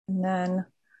And then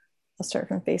I'll start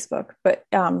from Facebook. But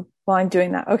while I'm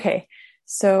doing that, okay.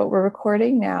 So we're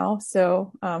recording now.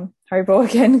 So Haribo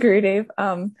again, Gurudev.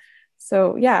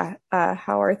 So yeah,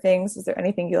 how are things? Is there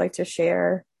anything you'd like to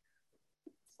share?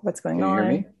 What's going Can you hear on?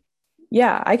 me?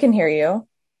 Yeah, I can hear you.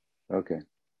 Okay.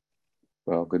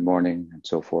 Well, good morning and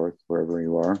so forth, wherever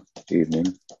you are. Evening,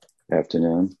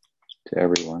 afternoon to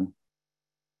everyone.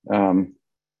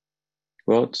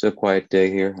 Well, it's a quiet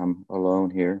day here. I'm alone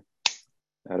here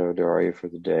at Odaria for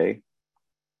the day.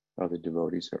 Other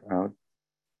devotees are out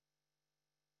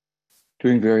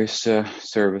doing various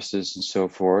services and so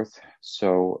forth.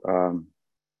 So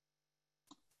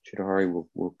Chidahari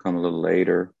will come a little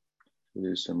later to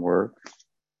do some work.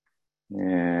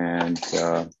 And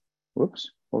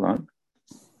whoops, hold on.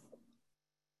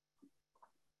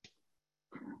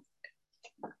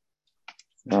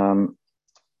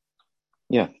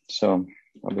 Yeah, so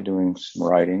I'll be doing some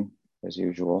writing as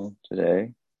usual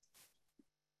today.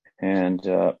 And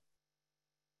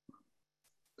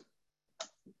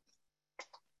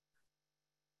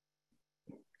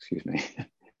excuse me.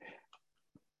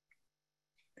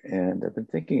 And I've been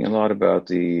thinking a lot about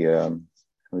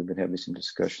we've been having some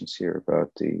discussions here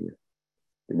about the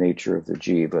nature of the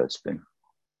jiva. It's been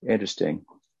interesting.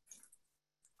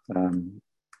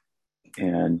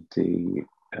 And the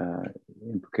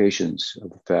implications of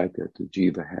the fact that the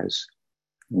jiva has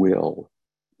will.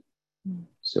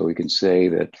 So we can say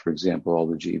that, for example, all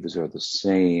the jivas are the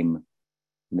same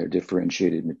and they're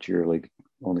differentiated materially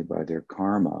only by their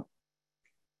karma,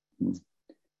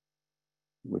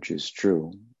 which is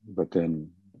true. But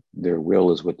then their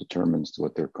will is what determines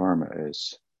what their karma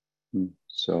is.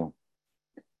 So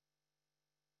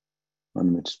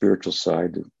on the spiritual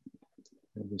side,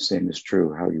 the same is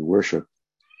true. How you worship,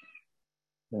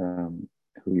 who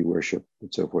you worship,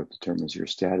 and so forth determines your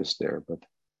status there. But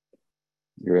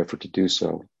your effort to do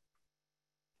so,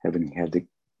 having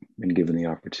been given the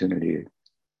opportunity,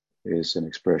 is an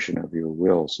expression of your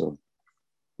will. So,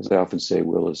 as I often say,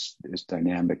 will is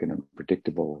dynamic and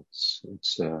unpredictable.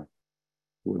 It's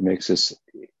what makes us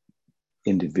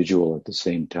individual at the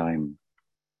same time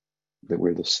that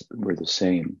we're the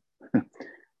same.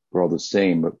 We're all the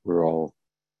same, but we're all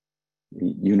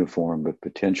uniform, but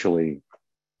potentially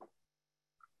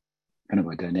kind of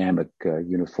a dynamic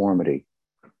uniformity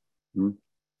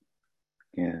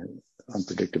and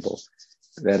unpredictable.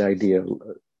 That idea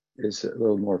is a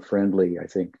little more friendly, I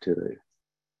think, to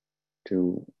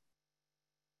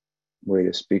way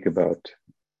to speak about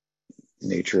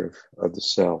nature of the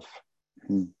self.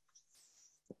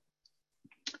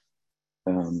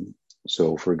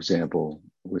 So, for example,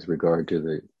 with regard to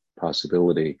the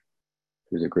possibility,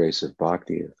 through the grace of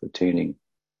bhakti, of attaining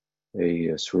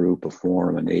a swarupa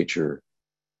form, a nature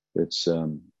that's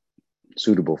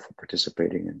suitable for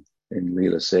participating in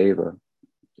Leela Seva,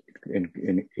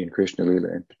 in Krishna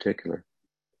Leela in particular.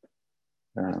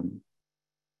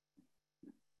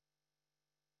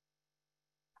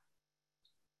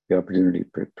 The opportunity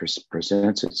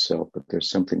presents itself, but there's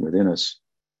something within us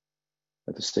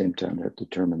at the same time that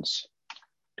determines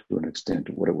to an extent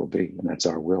what it will be, and that's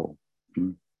our will.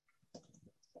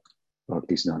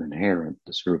 Bhakti's not inherent,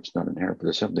 the swarupa's not inherent, but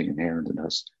there's something inherent in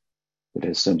us that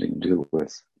has something to do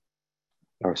with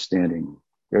our standing.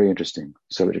 Very interesting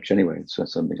subject anyway. It's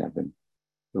something I've been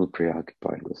a little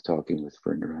preoccupied with, talking with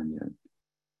Vrindaranya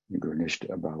and Gurnishta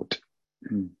about.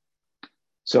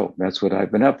 So that's what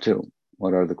I've been up to.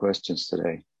 What are the questions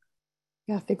today?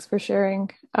 Yeah, thanks for sharing.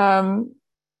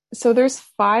 So there's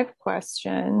 5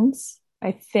 questions,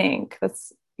 I think.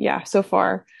 So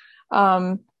far.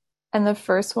 And the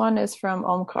first one is from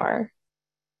Omkar.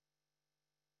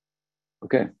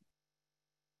 Okay.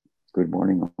 Good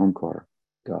morning, Omkar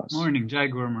Das. Morning, Jai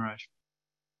Guru Maharaj.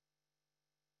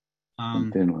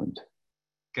 In Finland.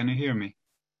 Can you hear me?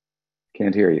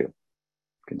 Can't hear you.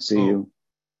 Can see you.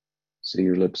 See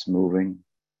your lips moving.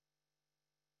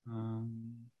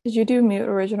 Did you do mute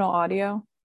original audio?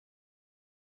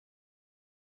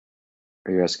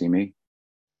 Are you asking me?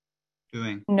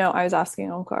 Doing. No, I was asking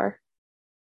Omkar.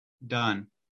 Done.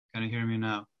 Can you hear me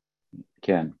now?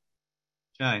 Can.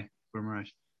 Jai Guru Maharaj.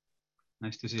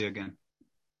 Nice to see you again.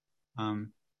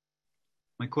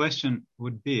 My question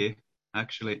would be,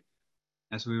 actually,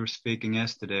 as we were speaking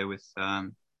yesterday with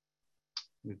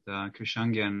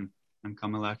Krishangi and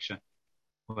Kamalaksha,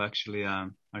 who actually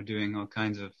are doing all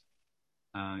kinds of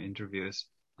interviews,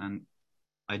 and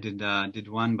I did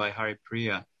one by Hari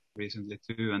Priya recently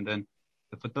too, and then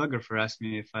the photographer asked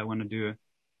me if I want to do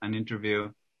an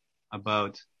interview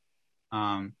about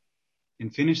in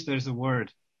Finnish there's a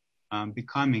word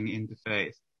becoming into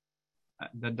faith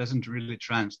that doesn't really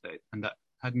translate, and that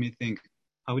had me think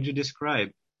how would you describe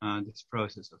this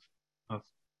process of,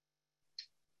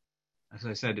 as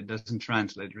I said, it doesn't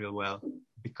translate real well.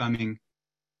 Becoming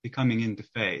into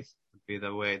faith would be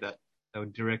the way that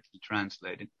would directly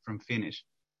translate it from Finnish.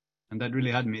 And that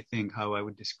really had me think how I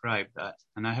would describe that.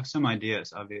 And I have some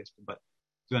ideas, obviously, but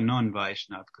to a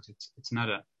non-Vaishnav, because it's not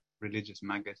a religious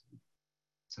magazine.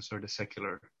 It's a sort of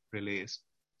secular release,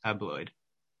 tabloid.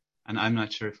 And I'm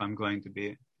not sure if I'm going to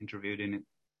be interviewed in it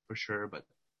for sure, but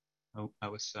I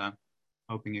was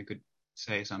hoping you could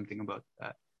say something about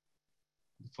that,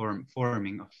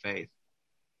 forming of faith.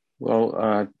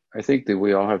 Well, I think that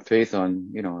we all have faith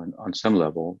on some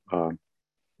level,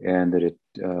 and that it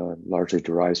largely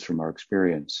derives from our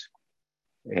experience,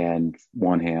 and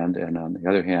one hand, and on the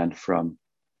other hand, from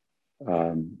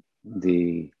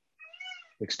the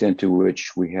extent to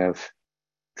which we have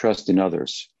trust in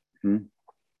others.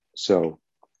 So,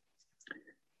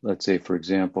 let's say, for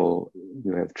example,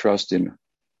 you have trust in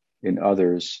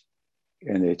others,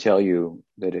 and they tell you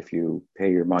that if you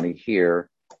pay your money here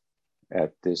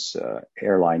at this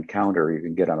airline counter, you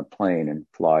can get on a plane and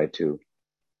fly to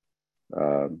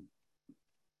the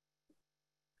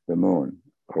moon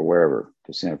or wherever,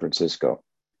 to San Francisco.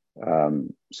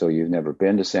 So you've never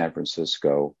been to San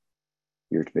Francisco,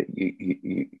 but you've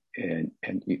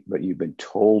been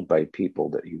told by people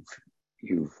that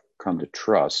you've come to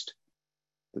trust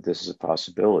that this is a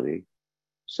possibility.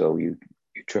 So you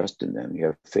trust in them. You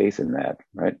have faith in that,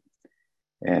 right?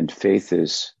 And faith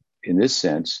is, in this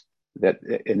sense, that,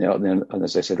 and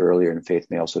as I said earlier, and faith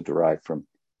may also derive from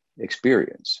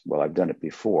experience. Well, I've done it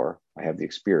before. I have the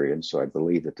experience, so I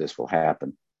believe that this will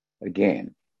happen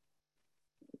again.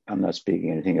 I'm not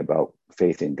speaking anything about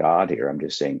faith in God here. I'm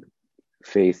just saying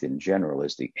faith in general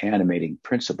is the animating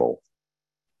principle,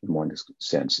 in one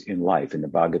sense, in life. In the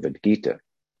Bhagavad Gita,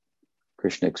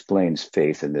 Krishna explains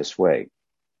faith in this way.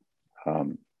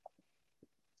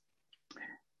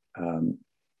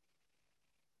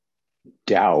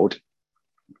 Doubt,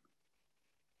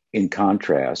 in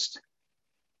contrast,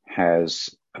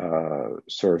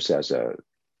 serves as a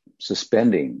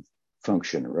suspending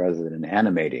function rather than an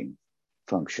animating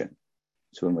function.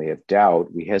 So when we have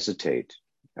doubt, we hesitate.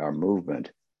 Our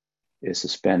movement is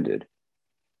suspended.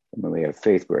 And when we have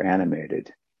faith, we're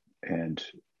animated and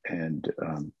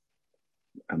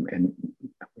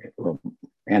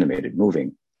animated,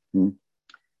 moving.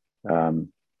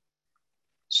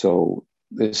 So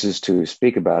this is to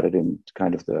speak about it in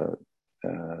kind of the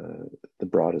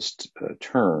broadest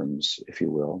terms, if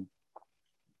you will,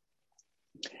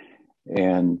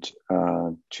 and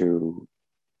to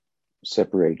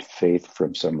separate faith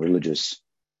from some religious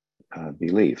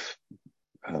belief.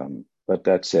 But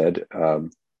that said,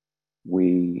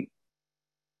 we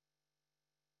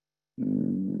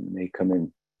may come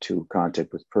into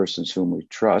contact with persons whom we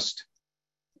trust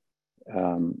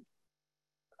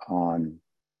on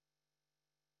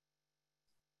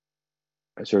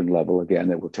a certain level, again,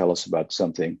 that will tell us about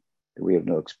something that we have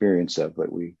no experience of,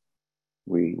 but we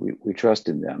trust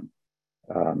in them.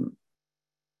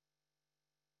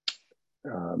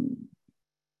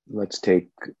 Let's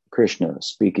take Krishna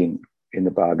speaking in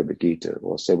the Bhagavad Gita.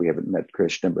 We'll say we haven't met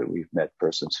Krishna, but we've met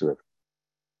persons who have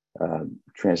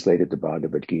translated the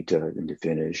Bhagavad Gita into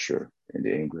Finnish or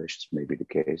into English. This may be the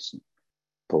case,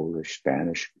 Polish,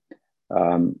 Spanish.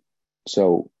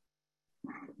 So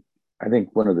I think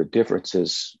one of the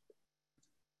differences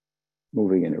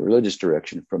moving in a religious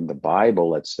direction from the Bible,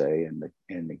 let's say, and the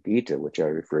Gita, which I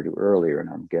referred to earlier, and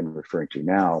I'm again referring to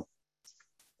now,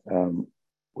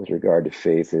 with regard to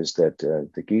faith, is that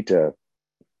the Gita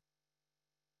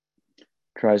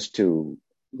tries to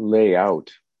lay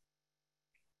out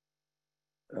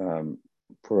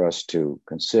for us to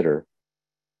consider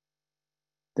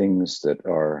things that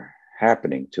are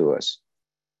happening to us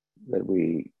that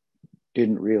we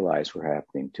didn't realize were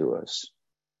happening to us,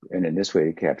 and in this way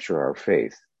to capture our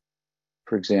faith.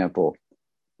 For example,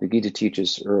 the Gita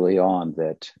teaches early on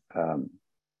that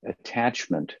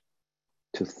attachment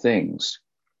to things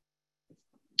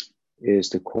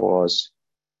is the cause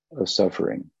of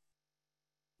suffering,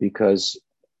 because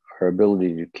our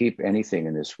ability to keep anything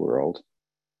in this world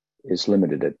is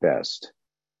limited at best.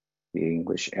 The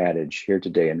English adage, here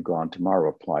today and gone tomorrow,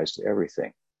 applies to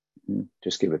everything.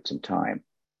 Just give it some time.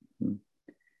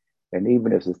 And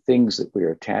even if the things that we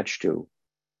are attached to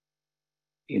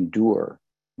endure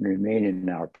and remain in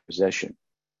our possession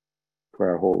for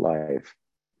our whole life,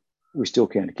 we still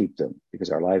can't keep them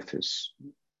because our life is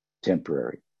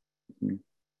temporary. And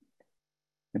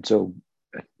so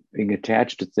being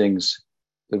attached to things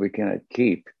that we cannot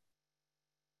keep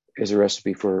is a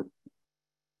recipe for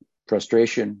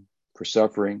frustration, for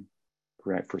suffering,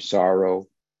 for sorrow,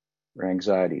 or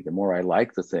anxiety. The more I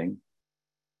like the thing,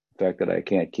 the fact that I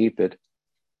can't keep it,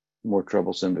 the more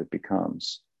troublesome it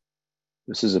becomes.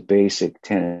 This is a basic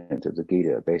tenet of the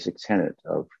Gita, a basic tenet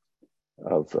of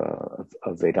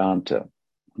Vedanta.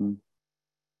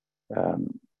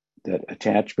 That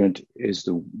attachment is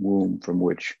the womb from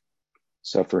which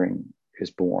suffering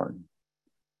is born.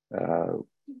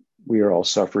 We are all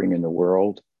suffering in the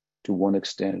world to one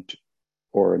extent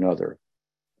or another.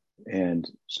 And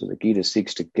so the Gita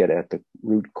seeks to get at the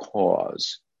root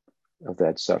cause of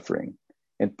that suffering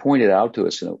and point it out to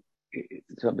us in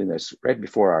something that's right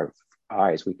before our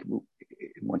eyes.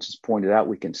 Once it's pointed out,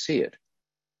 we can see it.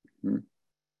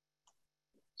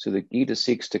 So the Gita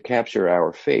seeks to capture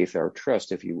our faith, our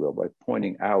trust, if you will, by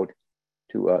pointing out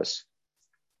to us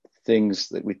things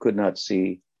that we could not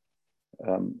see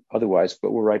otherwise,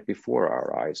 but were right before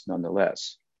our eyes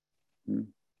nonetheless.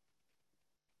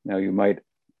 Now, you might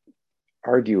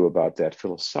argue about that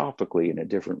philosophically in a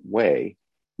different way,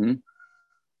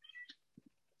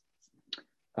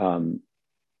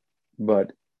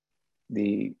 but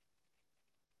the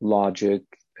logic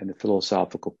and the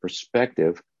philosophical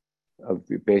perspective of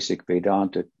the basic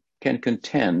Vedanta can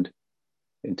contend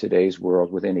in today's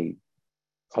world with any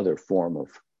other form of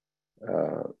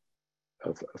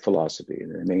philosophy.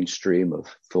 And the mainstream of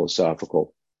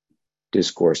philosophical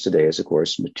discourse today is, of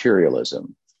course,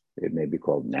 materialism. It may be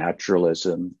called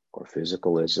naturalism or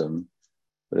physicalism,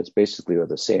 but it's basically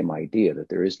the same idea that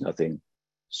there is nothing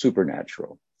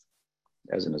supernatural.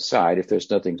 As an aside, if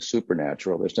there's nothing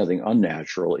supernatural, there's nothing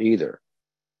unnatural either.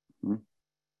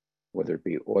 Whether it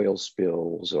be oil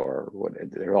spills or what,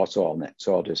 they're also it's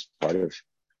all just part of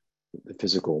the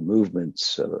physical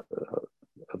movements of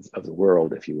the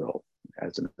world, if you will,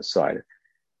 as an aside.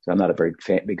 So I'm not a very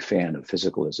big fan of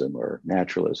physicalism or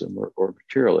naturalism or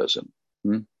materialism.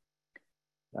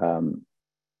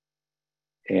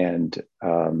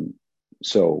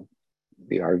 So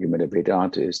the argument of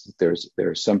Vedanta is that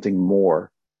there's something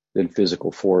more than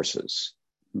physical forces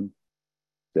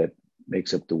that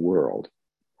makes up the world.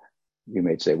 You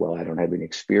may say, well, I don't have any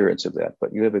experience of that,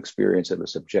 but you have experience of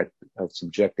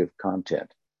subjective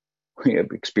content. We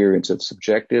have experience of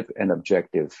subjective and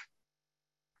objective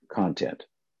content.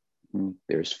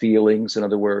 There's feelings, in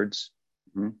other words.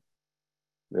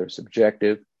 They're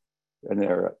subjective, and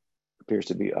there appears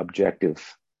to be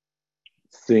objective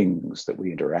things that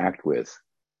we interact with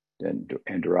and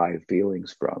derive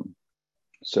feelings from.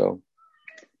 So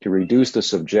to reduce the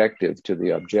subjective to the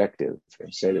objective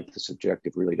and say that the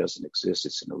subjective really doesn't exist,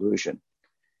 it's an illusion,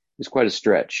 is quite a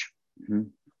stretch.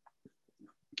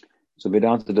 So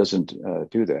Vedanta doesn't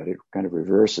do that. It kind of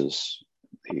reverses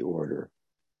the order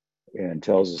and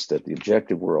tells us that the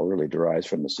objective world really derives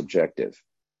from the subjective.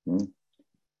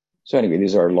 So anyway,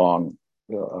 these are long,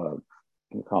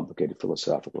 complicated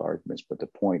philosophical arguments, but the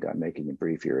point I'm making in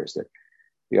brief here is that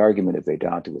the argument of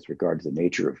Vedanta with regard to the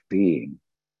nature of being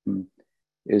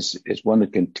is one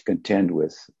that can contend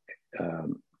with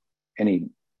any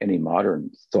modern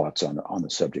thoughts on the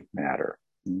subject matter.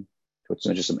 So it's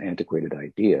not just some antiquated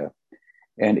idea,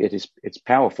 and it's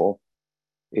powerful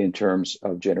in terms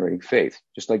of generating faith,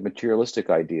 just like materialistic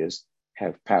ideas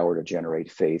have power to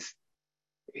generate faith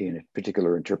in a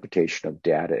particular interpretation of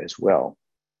data as well.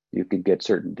 You can get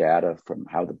certain data from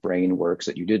how the brain works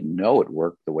that you didn't know it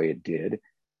worked the way it did,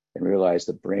 and realize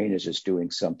the brain is just doing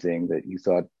something that you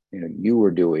thought you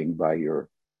were doing by the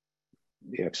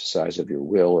exercise of your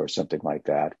will or something like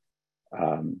that,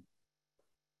 and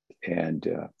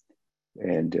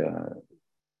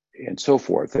so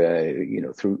forth.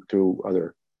 Through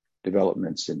other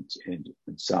developments in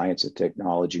science and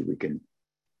technology, we can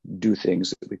do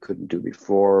things that we couldn't do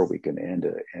before. We can end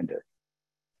a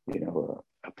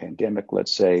pandemic,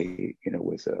 let's say,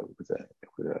 with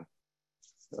a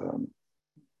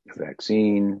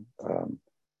vaccine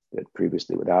that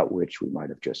previously, without which we might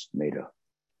have just made a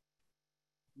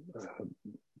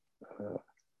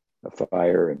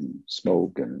fire and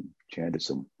smoke and chanted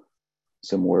some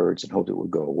words and hoped it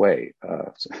would go away.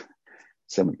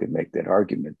 Someone could make that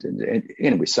argument. And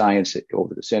anyway, science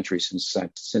over the centuries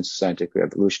since scientific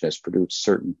evolution has produced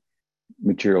certain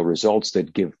material results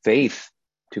that give faith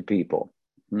to people.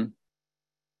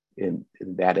 In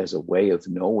that as a way of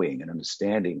knowing and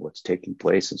understanding what's taking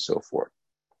place and so forth.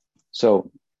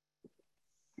 So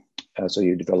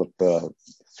you develop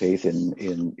faith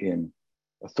in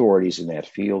authorities in that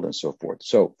field and so forth.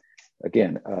 So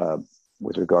again,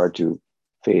 with regard to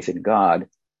faith in God,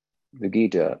 the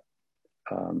Gita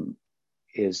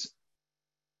is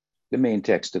the main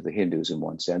text of the Hindus in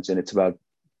one sense, and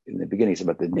in the beginning, it's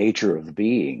about the nature of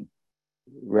being,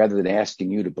 rather than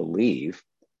asking you to believe.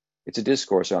 it's a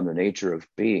discourse on the nature of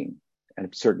being and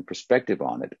a certain perspective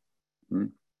on it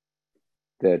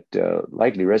that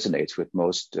likely resonates with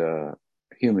most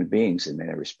human beings in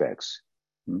many respects.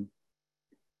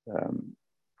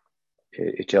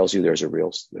 It tells you there's a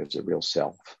real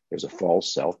self, there's a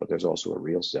false self, but there's also a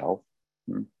real self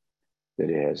that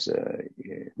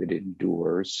that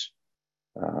endures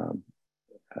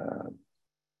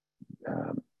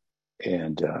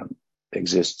and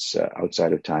exists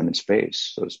outside of time and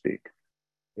space, so to speak.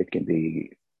 It can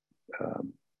be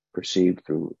perceived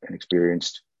through and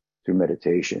experienced through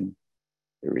meditation,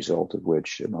 the result of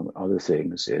which, among other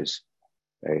things, is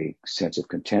a sense of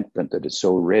contentment that is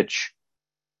so rich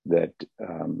that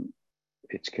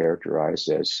it's characterized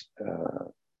as,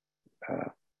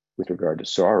 with regard to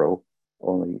sorrow,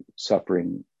 only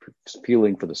suffering,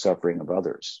 feeling for the suffering of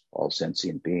others, all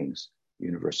sentient beings,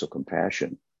 universal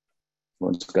compassion.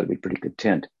 One's got to be pretty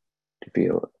content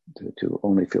to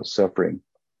only feel suffering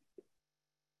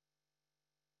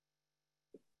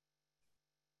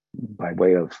by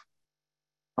way of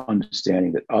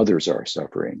understanding that others are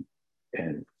suffering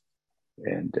and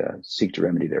seek to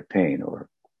remedy their pain or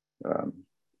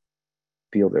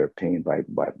feel their pain by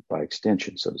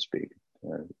extension, so to speak.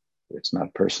 It's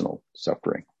not personal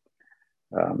suffering.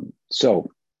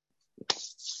 So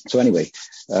anyway,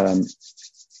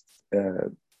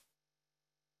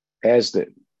 as the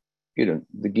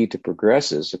Gita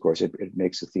progresses, of course, it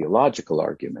makes a theological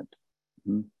argument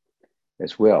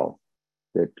as well,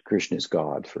 that Krishna is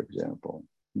God, for example.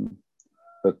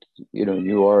 But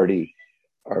you already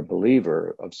are a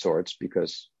believer of sorts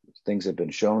because things have been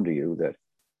shown to you that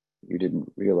you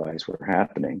didn't realize were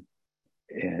happening,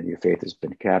 and your faith has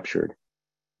been captured.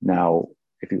 Now,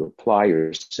 if you apply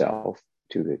yourself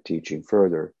to the teaching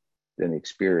further, then the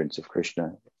experience of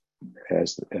Krishna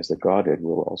as the Godhead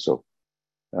will also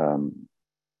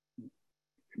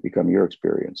become your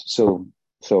experience. So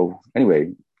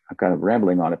anyway, I'm kind of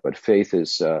rambling on it, but faith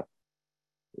is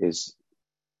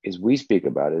we speak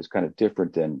about it is kind of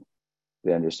different than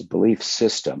just a belief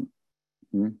system.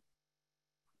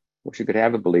 Which you could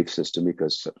have a belief system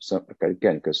because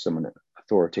someone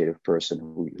authoritative person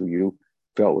who you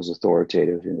felt was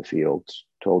authoritative in the field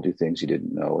told you things you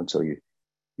didn't know, and so you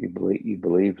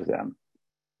believed them.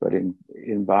 But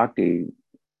in bhakti,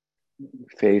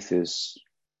 faith is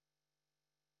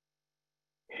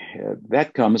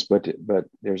that comes, but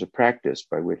there's a practice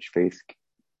by which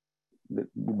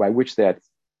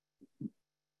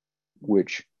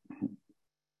which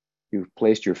you've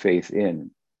placed your faith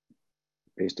in,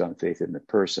 based on faith in the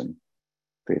person,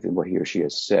 faith in what he or she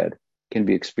has said, can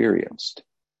be experienced.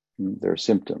 There are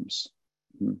symptoms.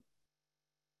 You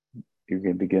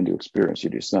can begin to experience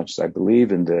it. It's not just, I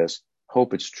believe in this,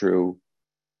 hope it's true,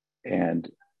 and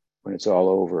when it's all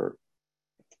over,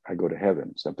 I go to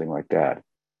heaven, something like that.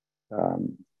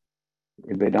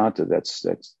 In Vedanta, that's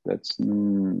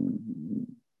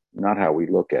not how we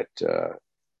look at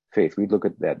faith. We look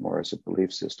at that more as a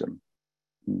belief system.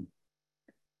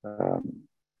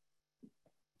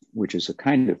 Which is a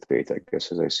kind of faith, I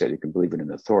guess. As I said, you can believe in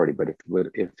an authority, but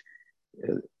if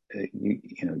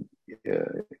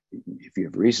you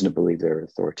have reason to believe they're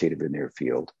authoritative in their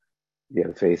field, you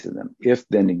have faith in them. If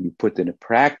then you put into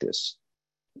practice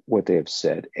what they have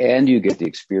said and you get the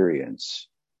experience,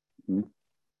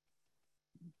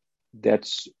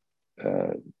 that's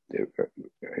a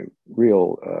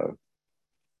real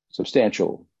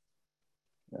substantial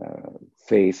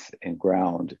faith and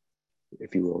ground,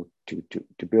 if you will,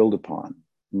 to build upon.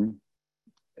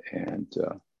 And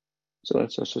so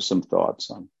that's also some thoughts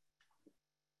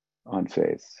on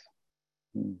faith.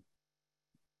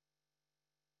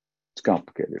 It's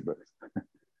complicated, but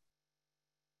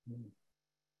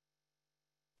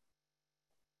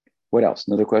what else?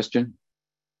 Another question?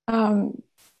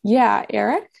 Yeah,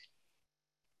 Eric?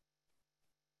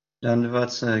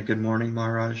 Dandavat, good morning,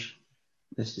 Maharaj.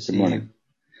 Nice to see morning.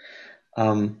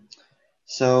 you.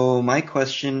 So my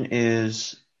question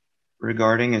is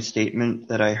regarding a statement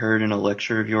that I heard in a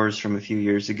lecture of yours from a few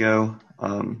years ago,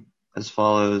 as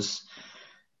follows,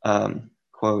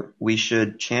 quote, "We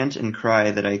should chant and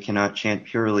cry that I cannot chant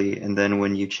purely, and then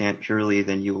when you chant purely,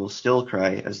 then you will still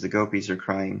cry as the gopis are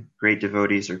crying. Great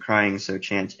devotees are crying, so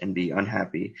chant and be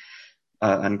unhappy."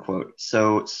 Unquote.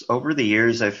 So over the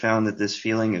years, I've found that this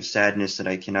feeling of sadness that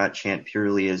I cannot chant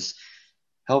purely has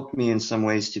helped me in some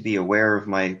ways to be aware of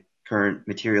my current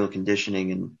material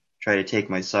conditioning and try to take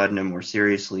my sadhana more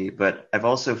seriously. But I've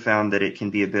also found that it can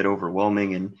be a bit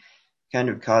overwhelming and kind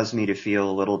of cause me to feel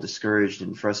a little discouraged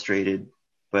and frustrated.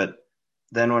 But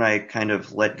then when I kind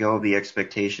of let go of the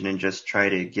expectation and just try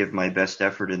to give my best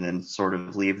effort and then sort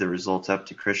of leave the results up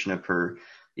to Krishna per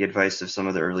the advice of some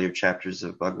of the earlier chapters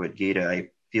of Bhagavad Gita, I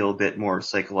feel a bit more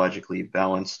psychologically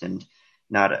balanced and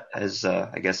not as,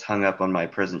 I guess, hung up on my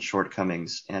present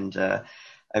shortcomings. And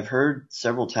I've heard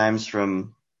several times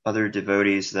from other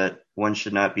devotees that one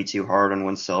should not be too hard on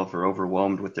oneself or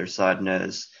overwhelmed with their sadhana,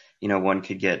 as, one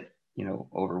could get,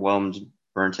 overwhelmed,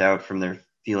 burnt out from their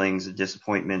feelings of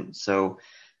disappointment. So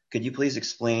could you please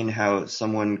explain how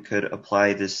someone could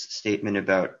apply this statement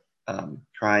about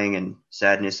crying and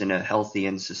sadness in a healthy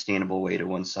and sustainable way to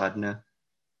one's sadhana?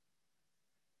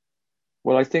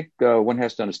 Well, I think one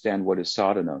has to understand what is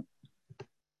sadhana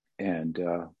and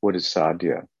what is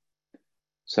sadhya.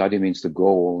 Sadhya means the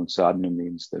goal, and sadhana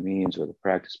means the means or the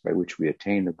practice by which we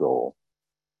attain the goal.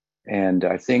 And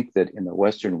I think that in the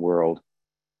Western world,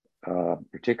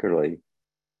 particularly,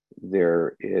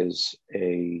 there is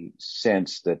a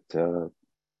sense that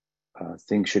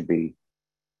things should be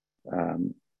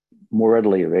more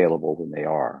readily available than they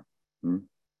are.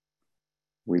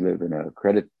 We live in a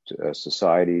credit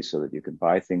society so that you can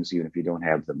buy things even if you don't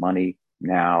have the money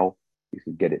now. You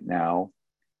can get it now.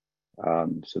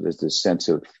 So there's this sense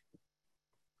of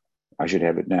I should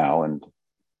have it now, and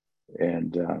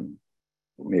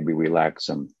maybe we lack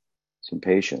some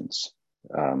patience.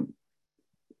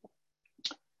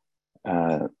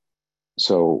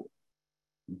 So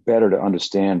better to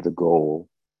understand the goal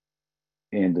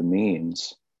and the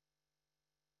means.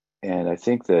 And I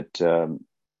think that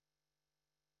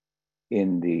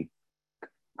in the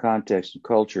context and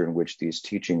culture in which these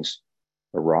teachings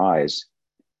arise,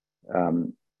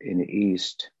 in the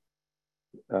East,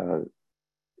 that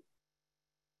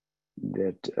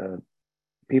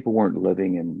people weren't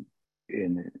living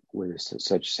in with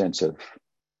such sense of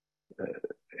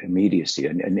immediacy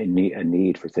and a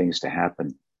need for things to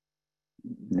happen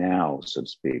now, so to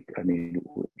speak. I mean,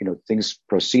 things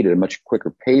proceed at a much quicker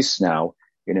pace now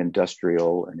in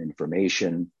industrial and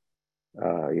information,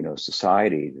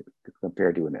 society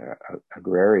compared to an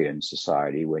agrarian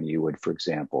society, when you would, for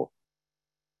example,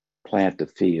 plant the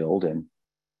field and,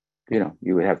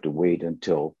 you would have to wait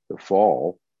until the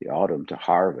fall, the autumn, to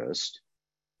harvest.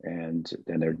 And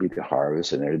then there'd be the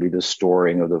harvest, and there'd be the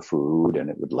storing of the food, and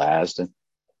it would last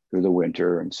through the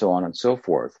winter, and so on and so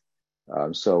forth.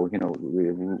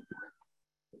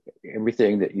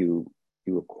 Everything that you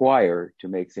acquire to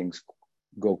make things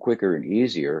go quicker and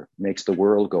easier makes the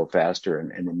world go faster,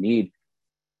 and the need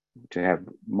to have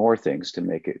more things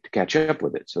to catch up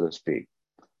with it, so to speak.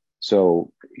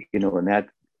 So, in that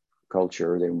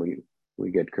culture, then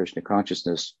we get Krishna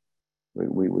consciousness.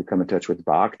 We come in touch with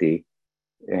bhakti,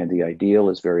 and the ideal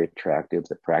is very attractive.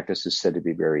 The practice is said to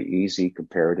be very easy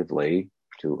comparatively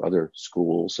to other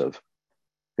schools of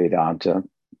Vedanta.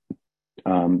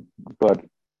 But,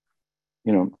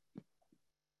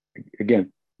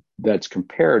 again, that's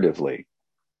comparatively.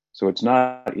 So it's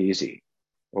not easy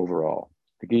overall.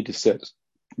 The Gita says,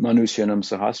 Manusyanam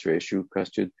sahasreshu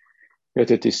kaschid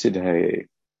yatati siddhaye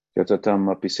yatatam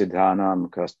api siddhanam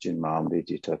kaschin mam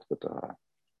viti tatvataha.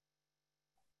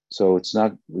 So it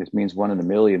means 1 in a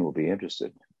million will be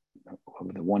interested.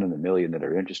 Of the 1 in a million that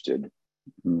are interested,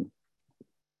 1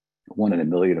 in a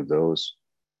million of those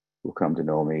will come to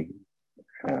know me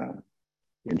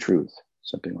in truth,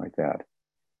 something like that.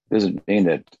 It doesn't mean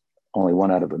that only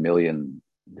 1 out of a million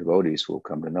devotees will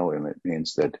come to know him. It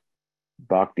means that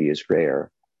bhakti is rare,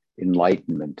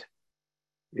 enlightenment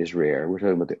is rare. We're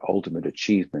talking about the ultimate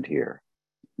achievement here.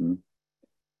 The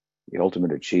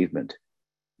ultimate achievement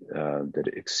that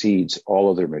exceeds all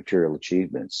other material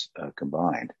achievements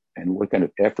combined. And what kind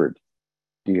of effort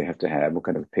do you have to have? What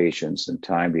kind of patience and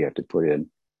time do you have to put in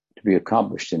to be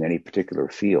accomplished in any particular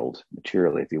field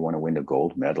materially? If you want to win a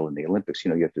gold medal in the Olympics,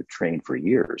 you have to train for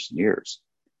years and years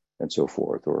and so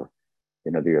forth. Or,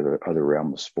 the other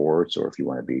realm of sports, or if you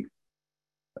want to be,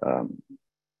 a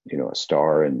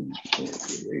star and,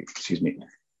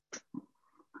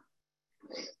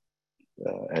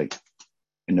 a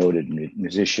noted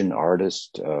musician,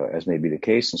 artist, as may be the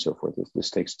case and so forth. This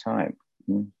takes time.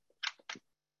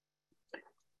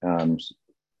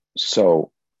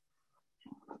 So,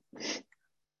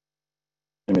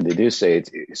 they do say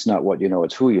it's not what you know,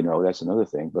 it's who you know. That's another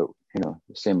thing, but the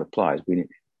same applies.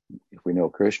 If we know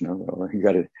Krishna, well, you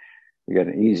got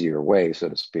an easier way, so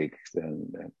to speak,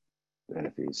 than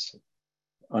if he's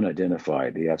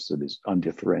unidentified. The absolute is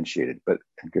undifferentiated. But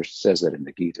Krishna says that in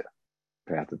the Gita.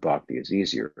 The path of bhakti is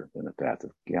easier than the path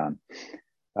of jnana.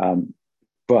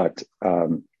 But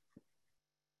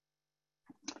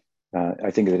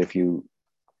I think that if you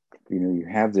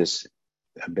have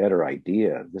a better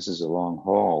idea, this is a long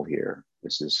haul here.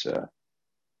 This is,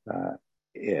 I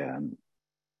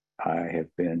have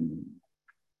been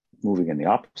moving in the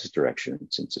opposite direction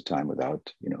since a time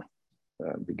without,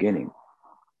 beginning.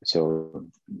 So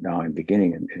now I'm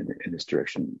beginning in this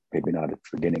direction, maybe not at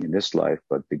beginning in this life,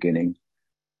 but beginning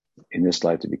in this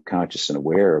life to be conscious and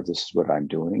aware of this is what I'm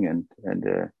doing, and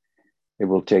it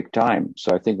will take time.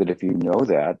 So I think that if you know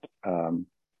that,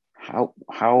 how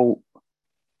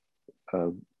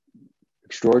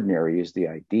extraordinary is the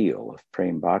ideal of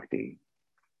prem bhakti.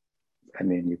 I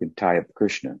mean, you can tie up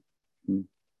Krishna,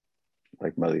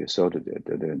 like Mother Yasoda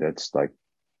did. That's like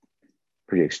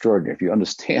pretty extraordinary. If you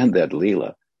understand that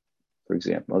Leela, for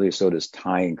example, Mother Yasoda is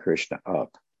tying Krishna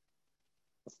up.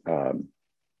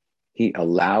 He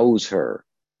allows her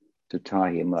to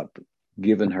tie him up,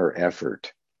 given her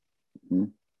effort.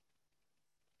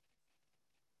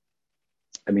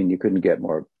 I mean, you couldn't get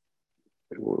more.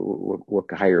 What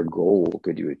higher goal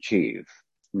could you achieve?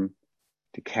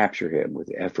 To capture him with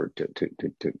effort,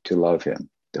 to love him.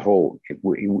 The whole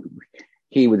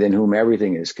he within whom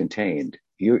everything is contained.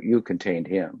 You contained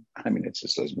him. I mean, it's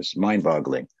just this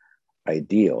mind-boggling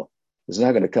ideal. It's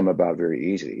not going to come about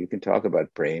very easily. You can talk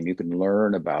about prem. You can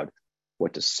learn about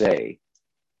what to say.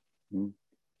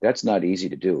 That's not easy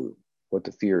to do. What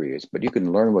the theory is, but you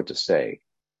can learn what to say.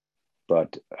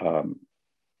 But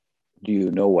do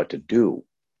you know what to do?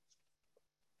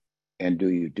 And do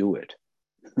you do it?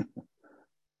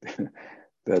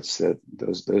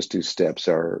 Those two steps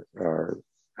are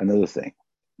another thing.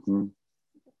 And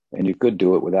you could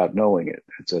do it without knowing it.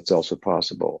 It's also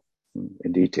possible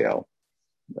in detail.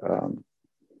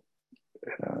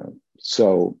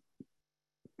 So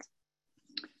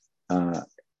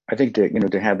I think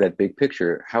that, to have that big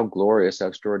picture, how glorious, how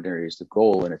extraordinary is the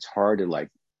goal, and it's hard to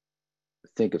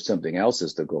think of something else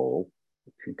as the goal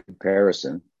in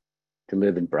comparison, to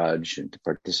live in Braj and to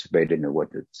participate in what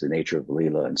it's the nature of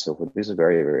Leela and so forth. These are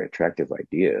very, very attractive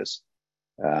ideas.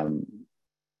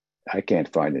 I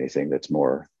can't find anything that's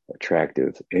more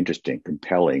attractive, interesting,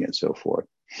 compelling, and so forth.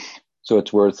 So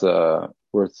it's worth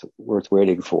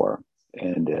waiting for,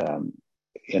 and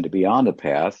to be on the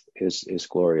path is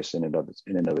glorious in and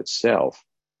of itself,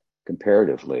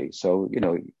 comparatively. So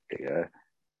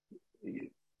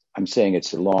I'm saying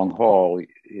it's a long haul.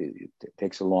 It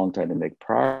takes a long time to make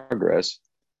progress.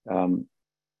 At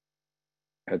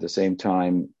the same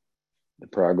time, the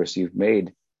progress you've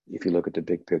made, if you look at the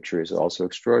big picture, is also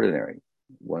extraordinary.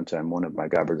 One time, one of my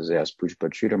governors asked Pushpa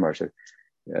Sridhar, said,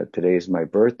 today is my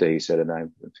birthday, he said, and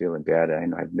I'm feeling bad. I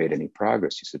know I've made any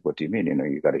progress. He said, what do you mean?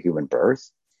 You got a human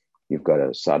birth. You've got a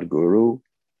Sadhguru.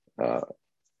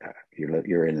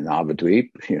 You're in an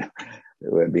Navadweep.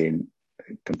 I mean,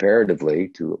 comparatively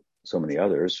to so many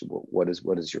others, what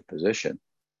is your position?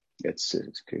 It's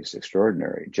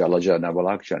extraordinary. Jalaja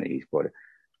Navalakshani,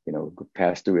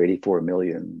 passed through 84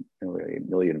 million,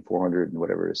 8,400,000 and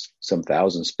whatever it is, some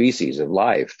thousand species of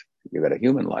life. You've got a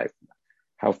human life.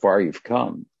 How far you've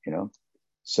come,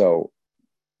 So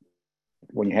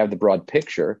when you have the broad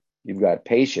picture, you've got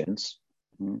patience,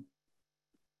 and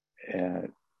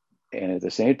at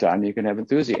the same time, you can have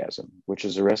enthusiasm, which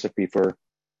is a recipe for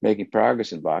making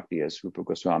progress in bhakti, as Rupa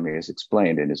Goswami has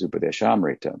explained in his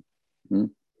Upadeshamrita.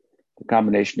 The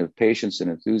combination of patience and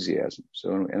enthusiasm.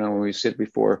 So, when we sit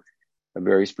before a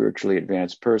very spiritually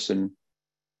advanced person,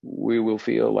 we will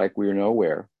feel like we're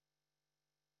nowhere,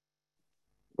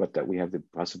 but that we have the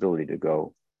possibility to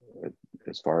go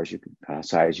as far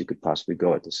as high as you could possibly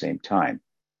go at the same time.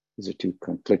 These are two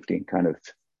conflicting kind of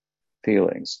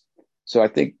feelings. So I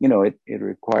think, it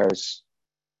requires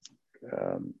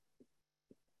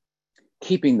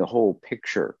keeping the whole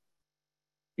picture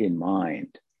in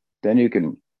mind. Then you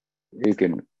can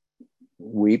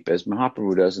weep, as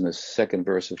Mahaprabhu does in the second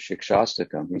verse of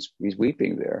Shikshastakam. He's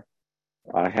weeping there.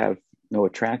 I have no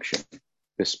attraction,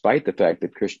 despite the fact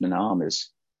that Krishna Nam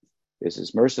is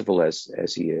as merciful as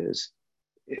he is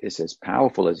as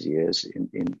powerful as he is,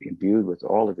 imbued with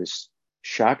all of his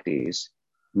Shaktis.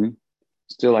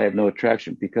 Still, I have no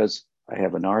attraction because I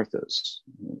have anarthas,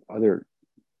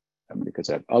 because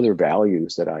I have other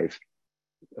values that I've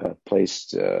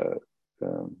placed,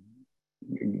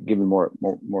 given more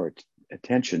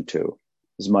attention to.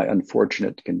 This is my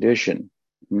unfortunate condition.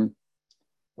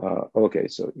 Okay,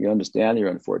 so you understand your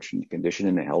unfortunate condition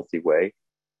in a healthy way,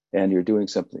 and you're doing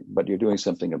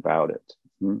something about it.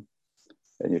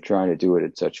 And you're trying to do it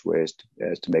in such ways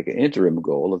as to make an interim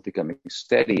goal of becoming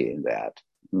steady in that.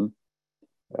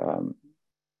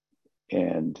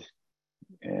 And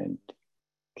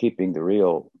keeping the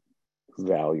real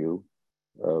value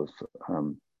of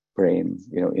prem,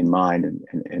 in mind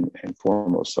and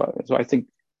foremost. So I think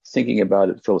thinking about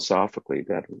it philosophically,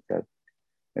 that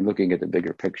and looking at the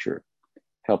bigger picture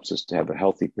helps us to have a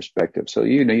healthy perspective. So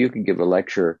you can give a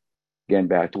lecture again,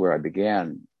 back to where I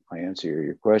began my answer to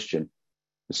your question,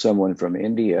 someone from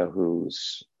India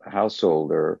who's a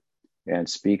householder and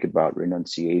speak about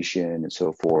renunciation and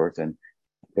so forth, and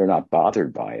they're not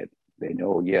bothered by it. They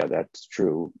know, yeah, that's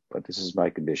true, but this is my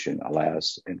condition,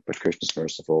 alas, and but Krishna's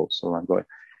merciful, so I'm going.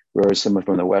 Whereas someone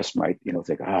from the West might,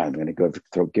 think, I'm going to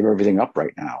give everything up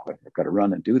right now. I've got to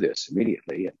run and do this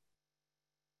immediately,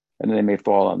 and then they may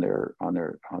fall on their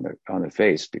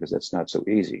face because that's not so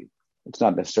easy. It's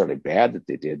not necessarily bad that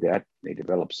they did that. They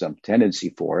developed some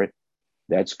tendency for it.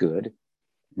 That's good,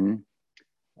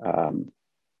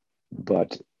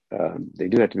 but they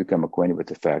do have to become acquainted with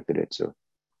the fact that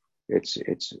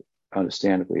it's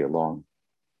understandably a long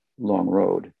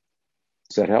road.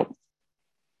 Does that help?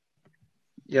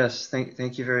 Yes,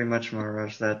 thank you very much,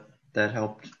 Maharaj. That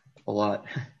helped a lot.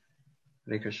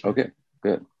 Hare Krishna. Okay,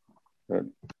 good.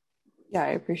 Yeah, I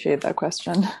appreciate that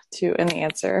question too and the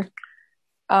answer.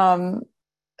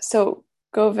 So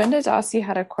Govinda Dasi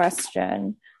had a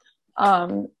question,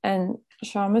 and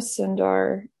Shama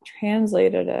Sundar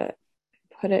translated it,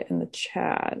 put it in the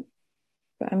chat,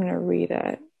 but I'm going to read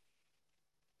it.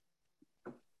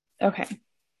 Okay.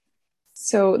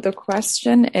 So the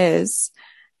question is,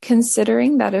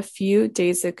 considering that a few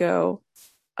days ago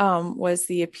was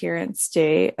the appearance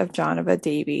day of Janava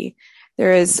Devi,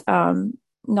 there is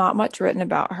not much written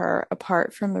about her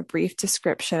apart from a brief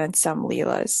description and some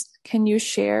leelas. Can you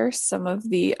share some of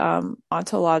the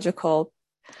ontological,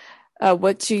 can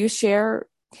you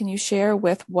share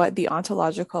with what the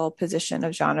ontological position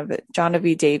of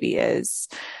Janavi Devi is?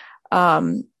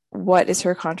 What is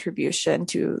her contribution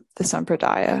to the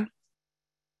Sampradaya?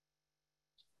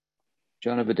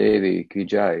 Janava Devi Ki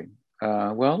Jai. There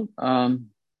are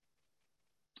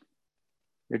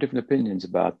different opinions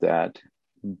about that,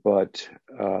 but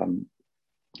and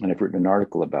I've written an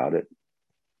article about it.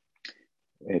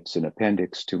 It's an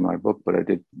appendix to my book, but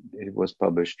it was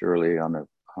published early on the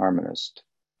Harmonist.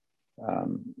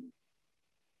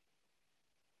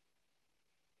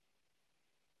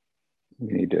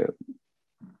 We need to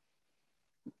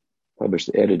publish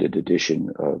the edited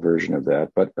edition version of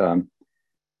that, but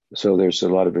so there's a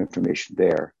lot of information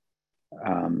there,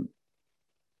 and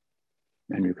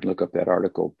you can look up that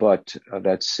article. But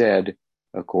that said,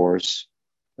 of course,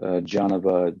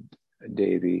 Janava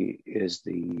Devi is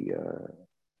the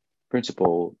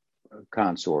principal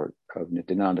consort of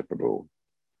Nityananda Prabhu.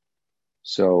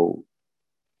 So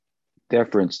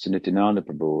deference to Nityananda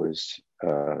Prabhu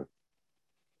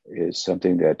is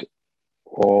something that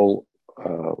all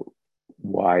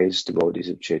wise devotees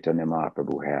of Chaitanya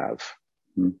Mahaprabhu have.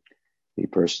 He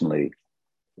personally,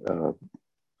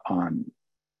 on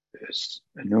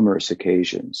numerous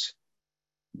occasions,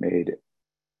 made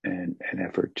an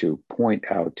effort to point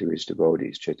out to his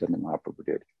devotees, Chaitanya Mahaprabhu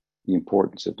did, the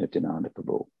importance of Nityananda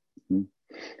Prabhu, who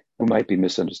might be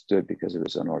misunderstood because of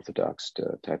his unorthodox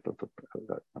type of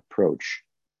approach.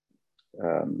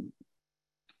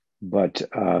 But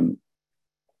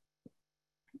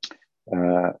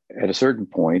at a certain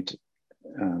point,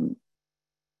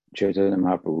 Chaitanya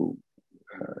Mahaprabhu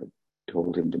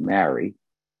told him to marry,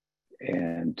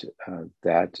 and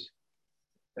that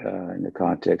in the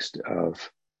context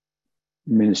of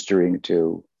ministering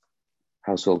to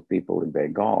household people in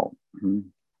Bengal.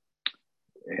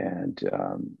 And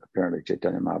apparently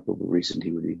Chaitanya Mahaprabhu reasoned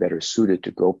he would be better suited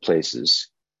to go places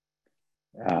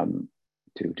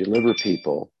to deliver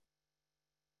people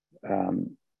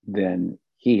than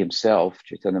he himself,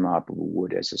 Chaitanya Mahaprabhu,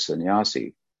 would as a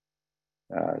sannyasi.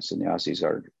 Sannyasis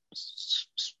are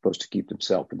supposed to keep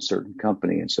themselves in certain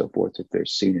company and so forth. If they're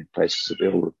seen in places of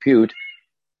ill repute,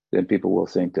 then people will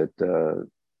think that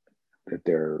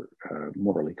they're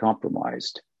morally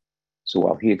compromised. So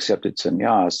while he accepted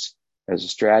sannyas as a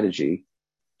strategy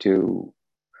to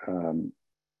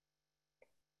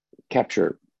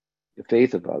capture the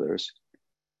faith of others,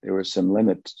 there were some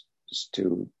limits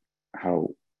to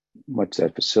how much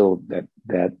that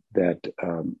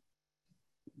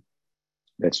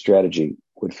strategy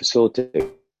would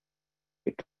facilitate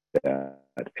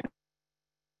that.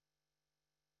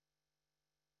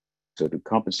 So to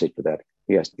compensate for that,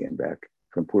 he has to get back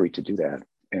from Puri to do that.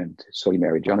 And so he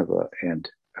married Janava and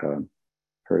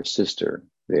her sister.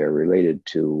 They are related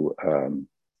to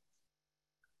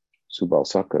Subal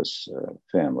Saka's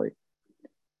family.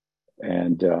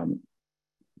 And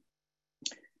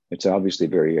it's obviously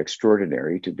very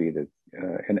extraordinary to be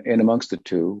and amongst the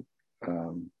two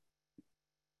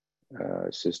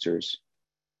sisters,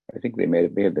 I think they may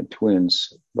have been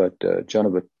twins, but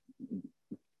Janava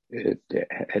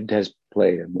has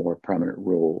played a more prominent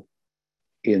role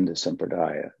in the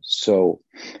Sampradaya. So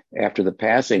after the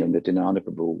passing of Nityananda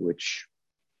Prabhu, which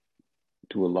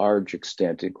to a large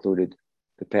extent, included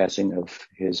the passing of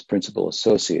his principal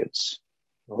associates,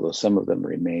 although some of them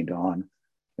remained on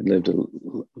and lived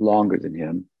longer than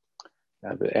him.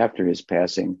 But after his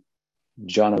passing,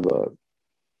 Janava,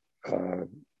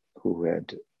 who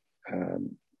had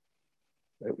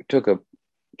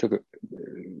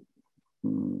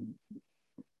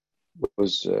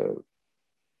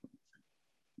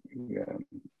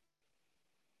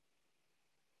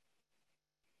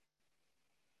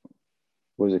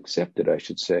was accepted, I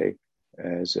should say,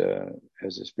 as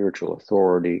a spiritual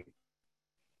authority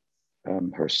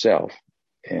herself,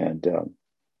 and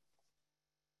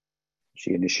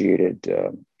she initiated.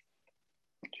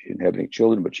 She didn't have any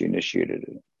children, but she initiated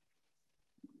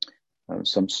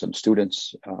some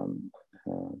students,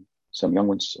 some young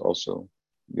ones also.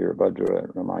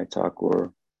 Virabhadra, Ramai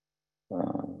Thakur,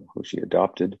 who she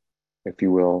adopted, if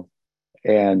you will,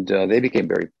 and they became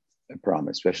very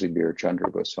prominent, especially Bir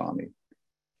Chandra Goswami.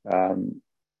 But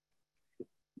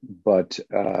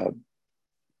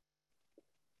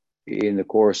in the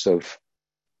course of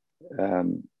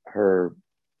her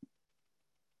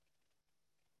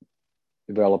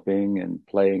developing and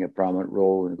playing a prominent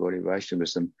role in Gaudiya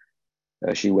Vaishnavism,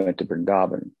 she went to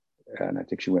Vrindavan, and I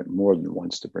think she went more than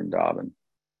once to Vrindavan.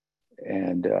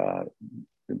 And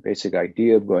the basic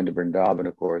idea of going to Vrindavan,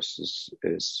 of course,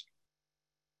 is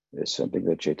something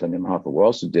that Chaitanya Mahaprabhu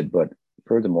also did, but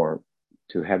furthermore,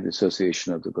 to have the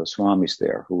association of the Goswamis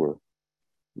there, who were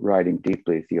writing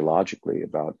deeply theologically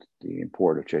about the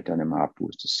import of Chaitanya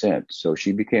Mahaprabhu's descent. So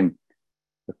she became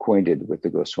acquainted with the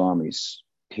Goswamis'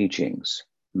 teachings,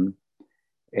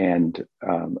 and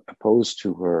opposed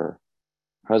to her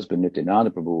husband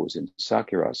Nityananda Prabhu, who was in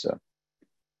Sakyarasa,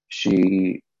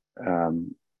 she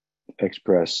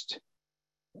expressed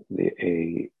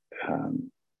a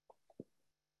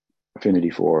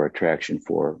affinity for, attraction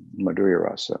for Madhurya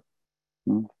Rasa.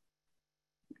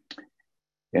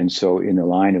 And so in the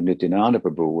line of Nityananda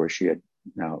Prabhu, where she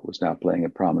was now playing a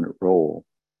prominent role,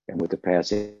 and with the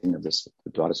passing of the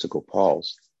Dwadasa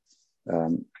Gopals,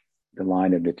 the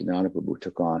line of Nityananda Prabhu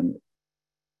took on,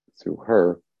 through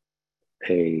her,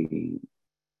 a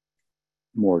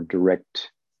more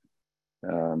direct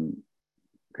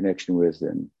connection with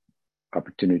and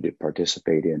opportunity to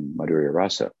participate in Madhurya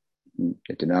Rasa.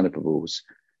 Nityananda Prabhu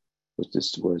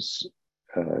was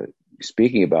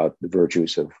speaking about the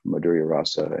virtues of Madhurya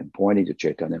Rasa and pointing to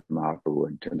Chaitanya Mahaprabhu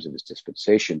in terms of his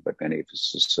dispensation, but many of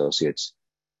his associates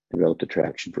developed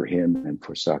attraction for him and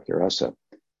for Sakya Rasa.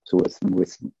 So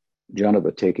with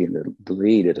Janava taking the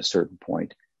lead at a certain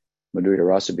point, Madhurya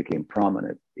Rasa became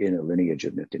prominent in the lineage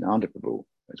of Nityananda Prabhu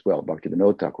as well.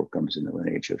 Bhaktivinoda Thakur comes in the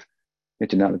lineage of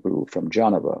Nityananda Prabhu from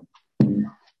Janava,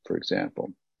 for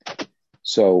example.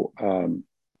 So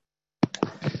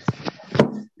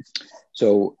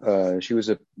she was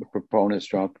a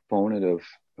strong proponent of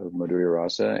Madhurya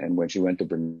Rasa, and when she went to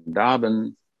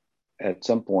Vrindavan, at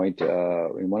some point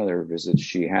in one of her visits,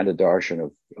 she had a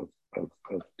darshan of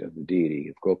the deity,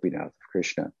 of Gopinath, of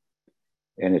Krishna,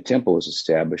 and a temple was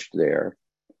established there,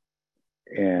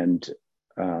 and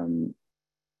the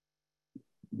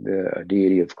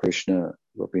deity of Krishna,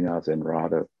 Gopinath, and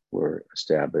Radha were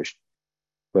established.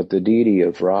 But the deity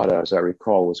of Radha, as I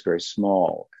recall, was very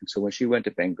small. And so when she went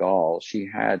to Bengal, she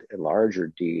had a larger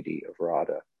deity of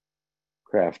Radha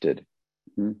crafted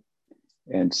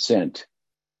and sent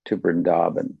to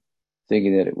Vrindavan,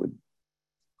 thinking that it would,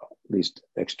 at least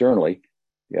externally,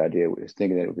 the idea was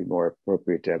thinking that it would be more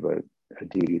appropriate to have a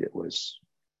deity that was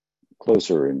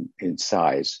closer in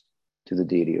size to the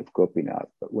deity of Gopinath.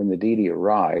 But when the deity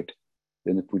arrived,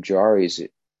 then the pujaris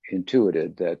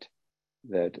intuited that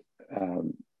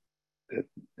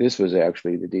this was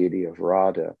actually the deity of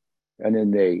Radha, and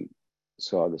then they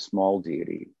saw the small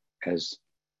deity as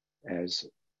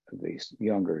the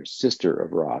younger sister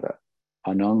of Radha,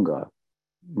 Ananga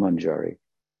Manjari,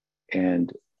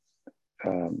 and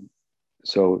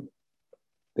so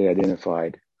they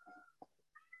identified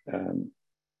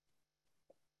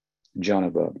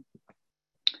Janava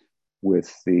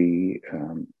with the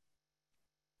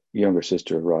younger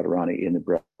sister of Radharani in the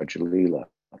Braja Leela.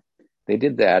 They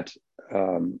did that.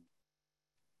 They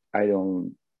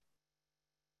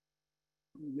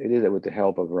did that with the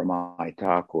help of Ramai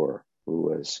Thakur, who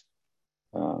was,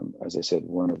 as I said,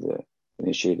 one of the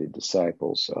initiated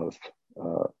disciples of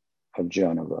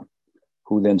Janava,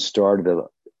 who then started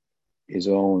his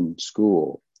own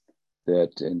school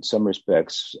that, in some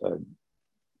respects,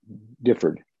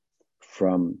 differed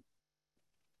from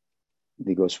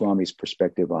the Goswami's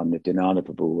perspective on Nityananda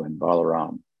Prabhu and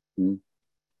Balaram.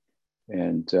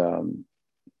 And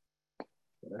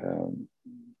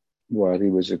while he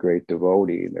was a great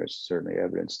devotee, there's certainly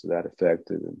evidence to that effect.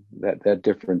 That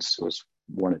difference was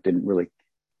one that didn't really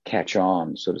catch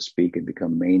on, so to speak, and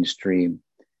become mainstream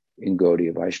in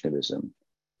Gaudiya Vaishnavism.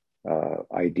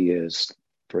 Ideas,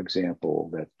 for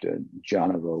example, that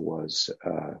Janava was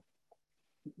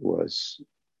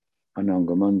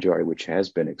Ananga Manjari, which has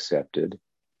been accepted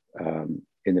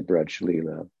in the Braj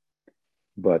Leela,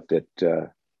 but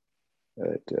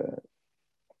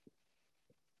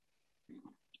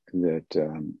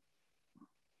that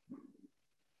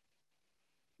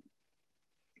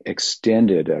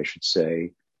extended, I should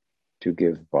say, to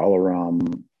give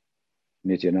Balaram,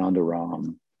 Nityananda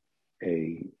Ram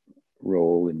a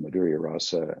role in Madhurya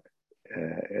Rasa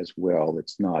as well.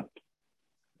 It's not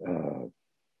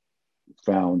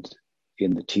found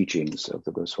in the teachings of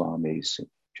the Goswamis,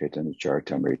 Chaitanya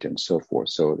Charitamrita, and so forth.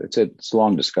 So it's a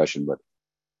long discussion, but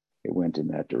it went in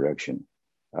that direction.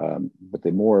 But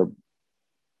the more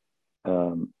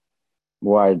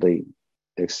widely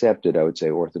accepted, I would say,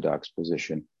 orthodox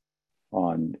position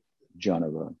on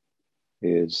Janava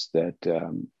is that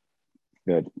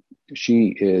that she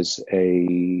is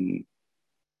a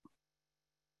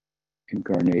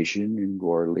incarnation in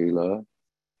Gaur Leela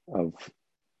of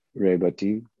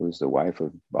Revati, who's the wife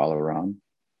of Balaram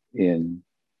in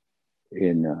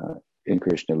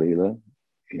Krishna Leela,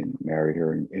 married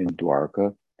her in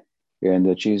Dwarka, and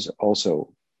that she's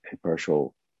also a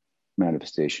partial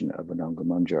manifestation of Ananga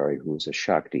Manjari, who is a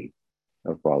Shakti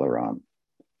of Balaram.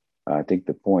 I think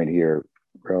the point here,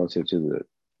 relative to the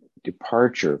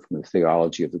departure from the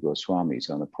theology of the Goswamis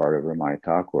on the part of Ramaya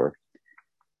Thakur,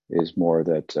 is more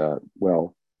that,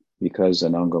 because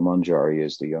Ananga Manjari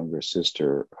is the younger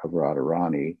sister of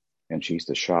Radharani, and she's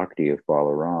the Shakti of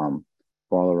Balaram,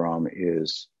 Balaram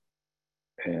is,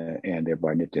 and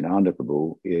thereby Nityananda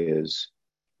Prabhu, is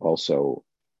also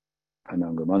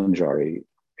Ananga Manjari,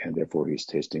 and therefore he's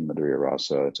tasting Madhurya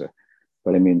Rasa.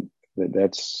 But I mean,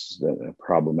 that's a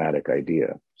problematic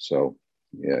idea. So,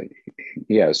 yeah,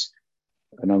 yes,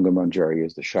 Ananga Manjari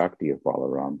is the Shakti of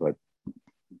Balaram, but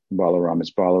Balaram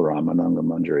is Balaram, Ananga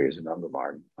Manjari is Ananga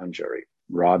Manjari.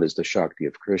 Radha is the Shakti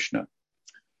of Krishna.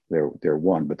 They're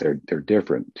one, but they're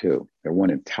different too. They're one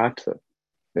in tattva.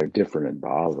 They're different in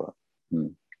bhava.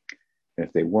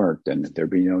 If they weren't, then there'd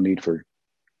be no need for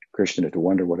Krishna to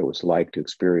wonder what it was like to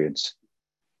experience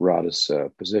Radha's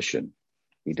position.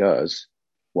 He does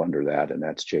wonder that, and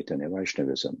that's Chaitanya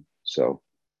Vaishnavism. So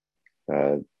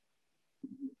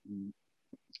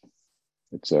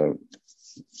it's a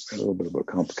little bit of a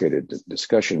complicated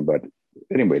discussion, but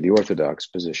anyway, the orthodox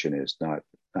position is not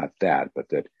that, but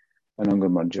that Ananga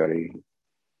Manjari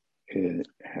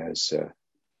has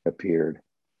appeared.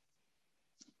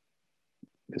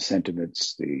 The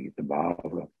sentiments, the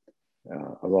bhava,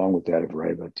 along with that of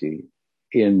Revati,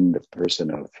 in the person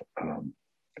of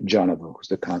Janava, who's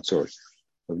the consort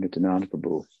of Nityananda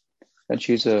Prabhu. And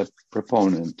she's a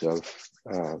proponent of,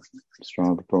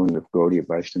 strong proponent of Gaudiya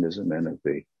Vaishnavism and of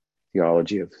the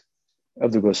theology of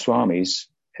the Goswamis,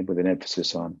 and with an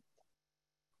emphasis on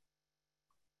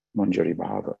Manjari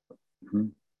Bhava.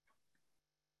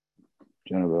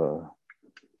 Janava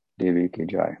Devi Ki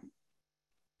Jai.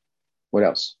 What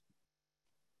else?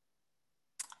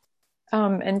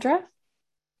 Indra?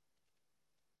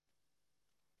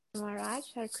 Maharaj,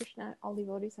 Hare Krishna, all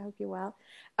devotees, I hope you're well.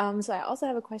 So I also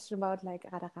have a question about like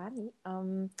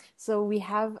Radharani. So we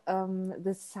have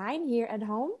the sign here at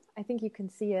home. I think you can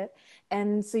see it.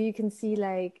 And so you can see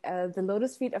like the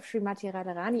lotus feet of Srimati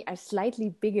Radharani are slightly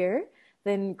bigger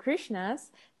than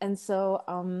Krishna's. And so,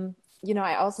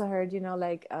 I also heard,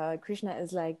 like Krishna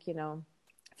is like,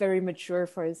 very mature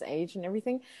for his age and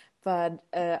everything. But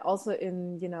also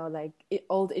in, like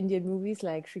old Indian movies,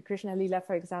 like Sri Krishna Leela,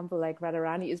 for example, like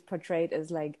Radharani is portrayed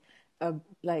as like,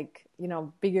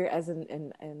 bigger as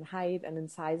in height and in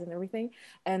size and everything.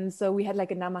 And so we had like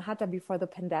a Namahata before the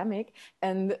pandemic.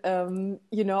 And,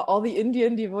 all the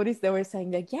Indian devotees, they were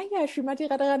saying like, yeah, Srimati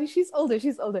Radharani, she's older.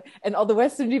 And all the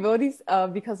Western devotees,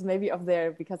 because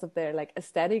of their like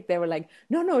aesthetic, they were like,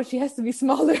 no, she has to be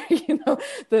smaller.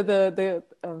 The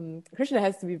Krishna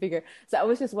has to be bigger. So I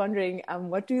was just wondering,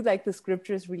 what do like the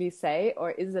scriptures really say? Or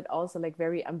is it also like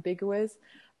very ambiguous?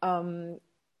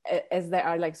 As there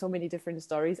are like so many different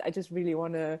stories, I just really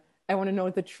want to know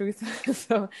the truth.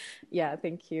 So yeah,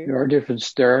 thank you. There are different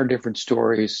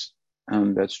stories.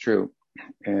 That's true,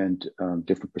 and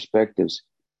different perspectives.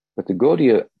 But the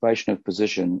Gaudiya Vaishnava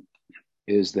position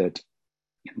is that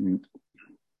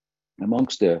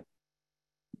amongst the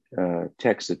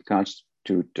texts that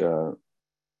constitute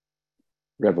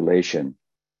revelation,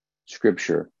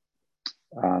 scripture,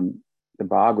 the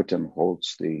Bhagavatam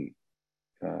holds the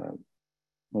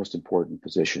most important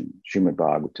position, Srimad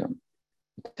Bhagavatam.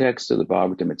 The text of the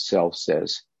Bhagavatam itself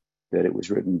says that it was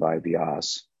written by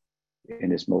Vyasa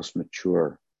in his most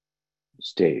mature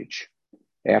stage,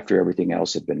 after everything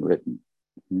else had been written.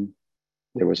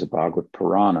 There was a Bhagavad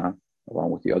Purana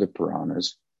along with the other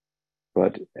Puranas,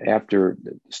 but after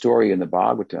the story in the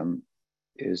Bhagavatam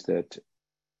is that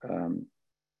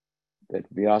that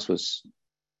Vyasa was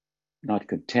not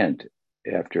content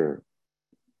after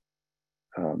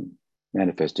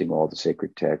manifesting all the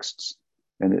sacred texts,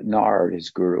 and that Nard, his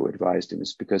guru, advised him,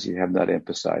 it's because you have not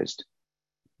emphasized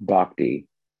bhakti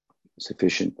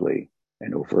sufficiently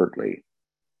and overtly.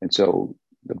 And so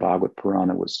the Bhagavad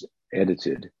Purana was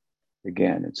edited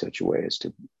again in such a way as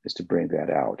to bring that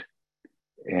out.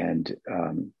 And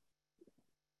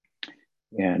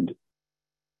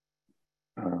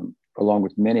along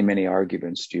with many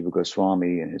arguments, Jiva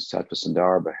Goswami in his Tattva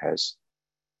Sandarbha has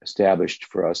established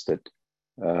for us that,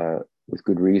 with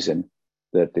good reason,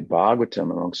 that the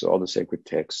Bhagavatam, amongst all the sacred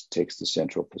texts, takes the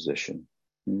central position.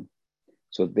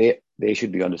 So they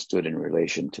should be understood in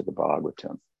relation to the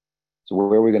Bhagavatam. So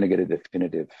where are we going to get a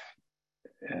definitive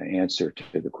answer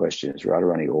to the question, is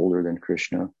Radharani older than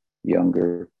Krishna,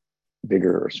 younger,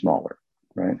 bigger, or smaller,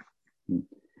 right?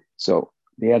 So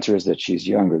the answer is that she's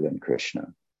younger than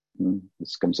Krishna.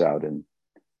 This comes out in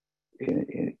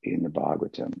the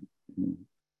Bhagavatam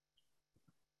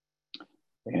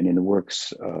and in the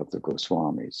works of the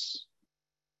Goswamis,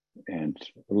 and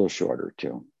a little shorter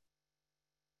too.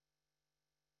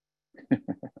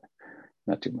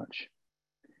 Not too much.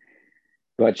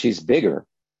 But she's bigger,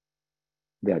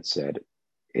 that said,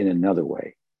 in another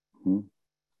way.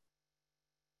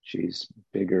 She's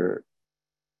bigger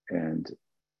and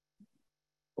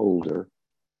older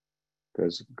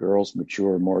because girls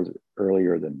mature more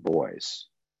earlier than boys.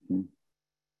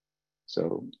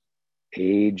 So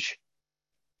age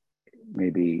may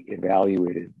be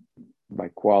evaluated by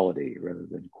quality rather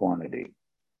than quantity.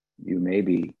 You may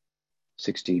be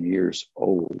 16 years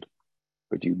old,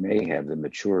 but you may have the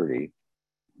maturity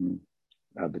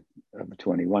of a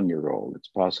 21-year-old. It's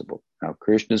possible. Now,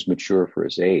 Krishna's mature for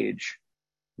his age.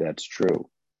 That's true.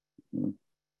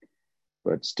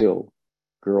 But still,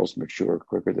 girls mature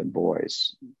quicker than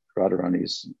boys.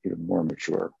 Radharani's even more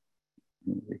mature,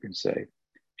 you can say.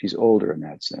 She's older in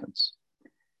that sense.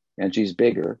 And she's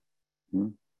bigger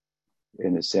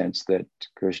in the sense that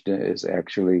Krishna is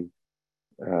actually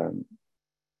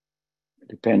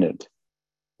dependent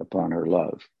upon her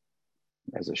love.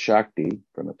 As a Shakti,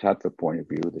 from a Tattva point of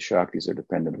view, the Shaktis are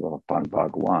dependent upon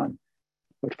Bhagavan.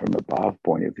 But from a Bhav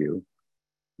point of view,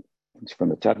 from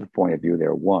the Tattva point of view,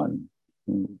 they're one.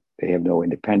 They have no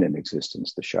independent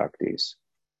existence, the Shaktis,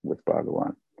 with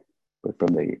Bhagavan. But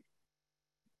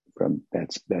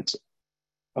that's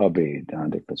abhed,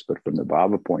 non-difference. But from the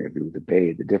Bhava point of view,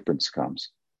 the difference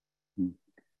comes.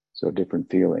 So different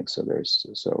feelings.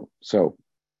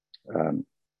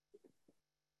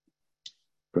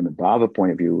 From the Bhava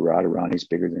point of view, Radharani is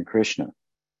bigger than Krishna.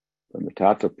 From the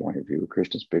Tattva point of view,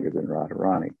 Krishna is bigger than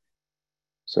Radharani.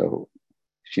 So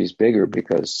she's bigger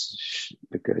because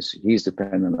he's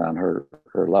dependent on her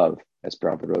love, as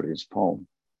Prabhupada wrote in his poem,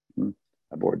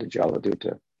 aboard the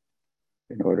Jaladuta.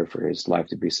 In order for his life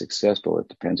to be successful, it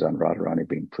depends on Radharani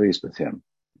being pleased with him.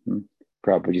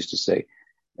 Prabhupada used to say,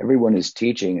 everyone is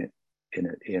teaching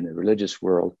in the religious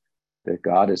world that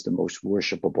God is the most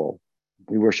worshipable.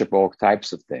 We worship all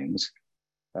types of things,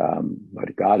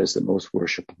 but God is the most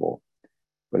worshipable.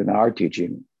 But in our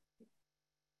teaching,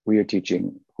 we are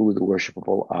teaching who the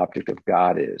worshipable object of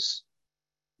God is.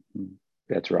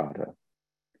 That's Radha.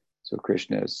 So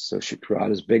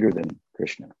Radha is bigger than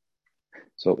Krishna.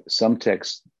 So some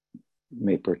texts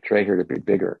may portray her to be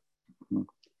bigger,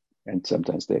 and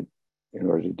sometimes in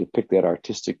order to depict that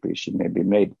artistically, she may be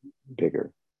made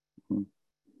bigger.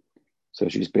 So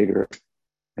she's bigger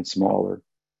and smaller,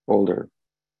 older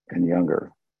and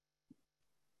younger.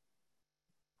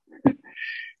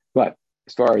 But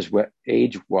as far as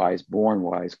age-wise,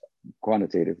 born-wise,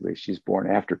 quantitatively, she's born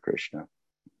after Krishna,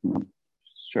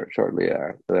 shortly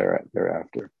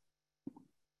thereafter.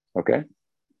 Okay?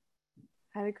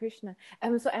 Hare Krishna.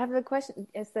 So I have a question.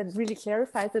 Yes, that really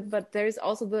clarifies it. But there is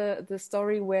also the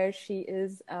story where she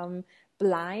is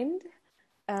blind,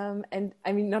 and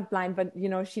I mean not blind, but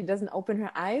she doesn't open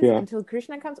her eyes until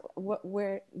Krishna comes.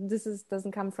 Where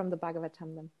doesn't come from the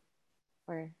Bhagavatam then,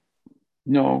 or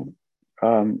no?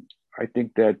 I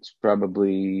think that's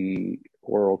probably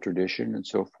oral tradition and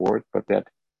so forth. But that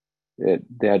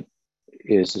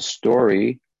is a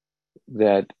story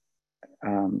that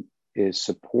is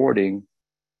supporting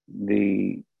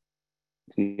the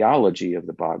theology of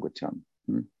the Bhagavatam.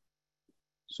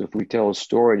 So if we tell a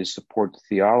story to support the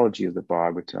theology of the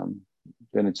Bhagavatam,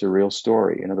 then it's a real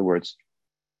story. In other words,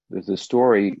 what the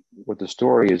story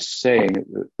is saying,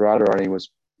 that Radharani was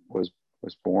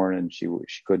born and she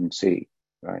couldn't see,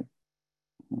 right?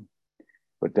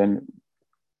 But then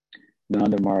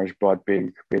Nanda Maharaj brought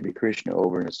baby Krishna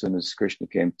over, and as soon as Krishna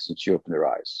came, she opened her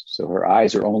eyes. So her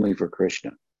eyes are only for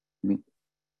Krishna.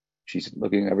 She's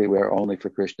looking everywhere only for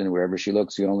Krishna, and wherever she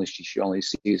looks, she only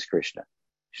sees Krishna.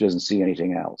 She doesn't see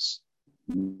anything else.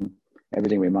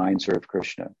 Everything reminds her of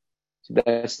Krishna. So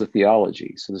that's the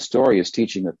theology. So the story is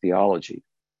teaching the theology.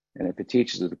 And if it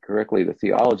teaches it correctly, the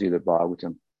theology of the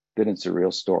Bhagavatam, then it's a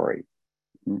real story.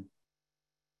 Then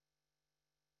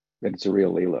it's a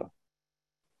real Leela.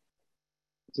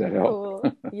 Does that help? Cool.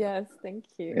 Yes, thank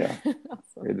you. Yeah,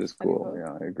 Awesome. it is cool.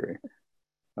 Yeah, I agree.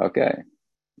 Okay.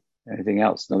 Anything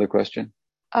else? Another question?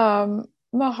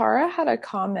 Mahara had a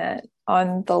comment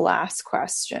on the last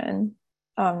question,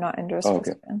 not Indra's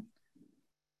question. Let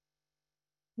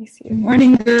me see. Good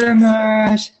morning, Guru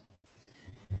Maharaj.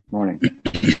 Morning.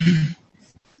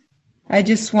 I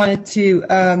just wanted to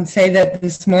say that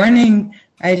this morning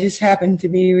I just happened to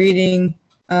be reading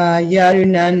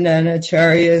Yadunanda and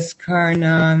Acharya's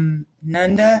Karnam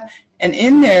Nanda, and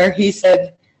in there he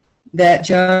said that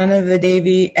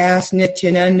Janadevi asked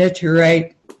Nityananda to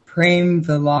write Prem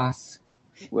Vilas.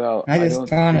 Well, I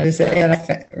just wanted to say that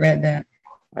I read that.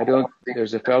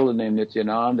 There's a fellow named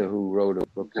Nityananda who wrote a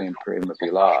book named Prema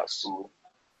Vilas,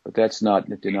 but that's not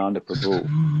Nityananda Prabhu.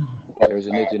 There's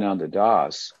a Nityananda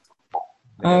Das.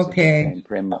 Okay.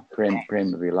 Prema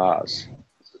Vilas.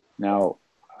 Now,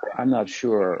 I'm not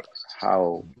sure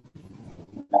how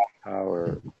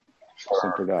our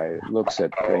Sampradaya looks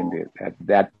at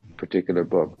that particular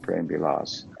book, Prem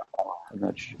Vilas. I'm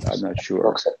not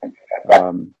sure.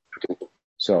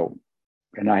 So,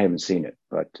 and I haven't seen it,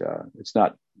 but it's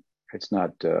not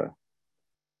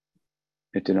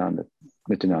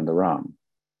Nityananda Ram,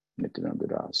 Nityananda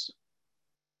Das.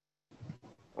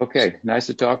 Okay, nice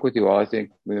to talk with you all. I think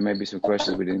there may be some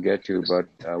questions we didn't get to, but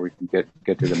we can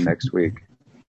get to them next week.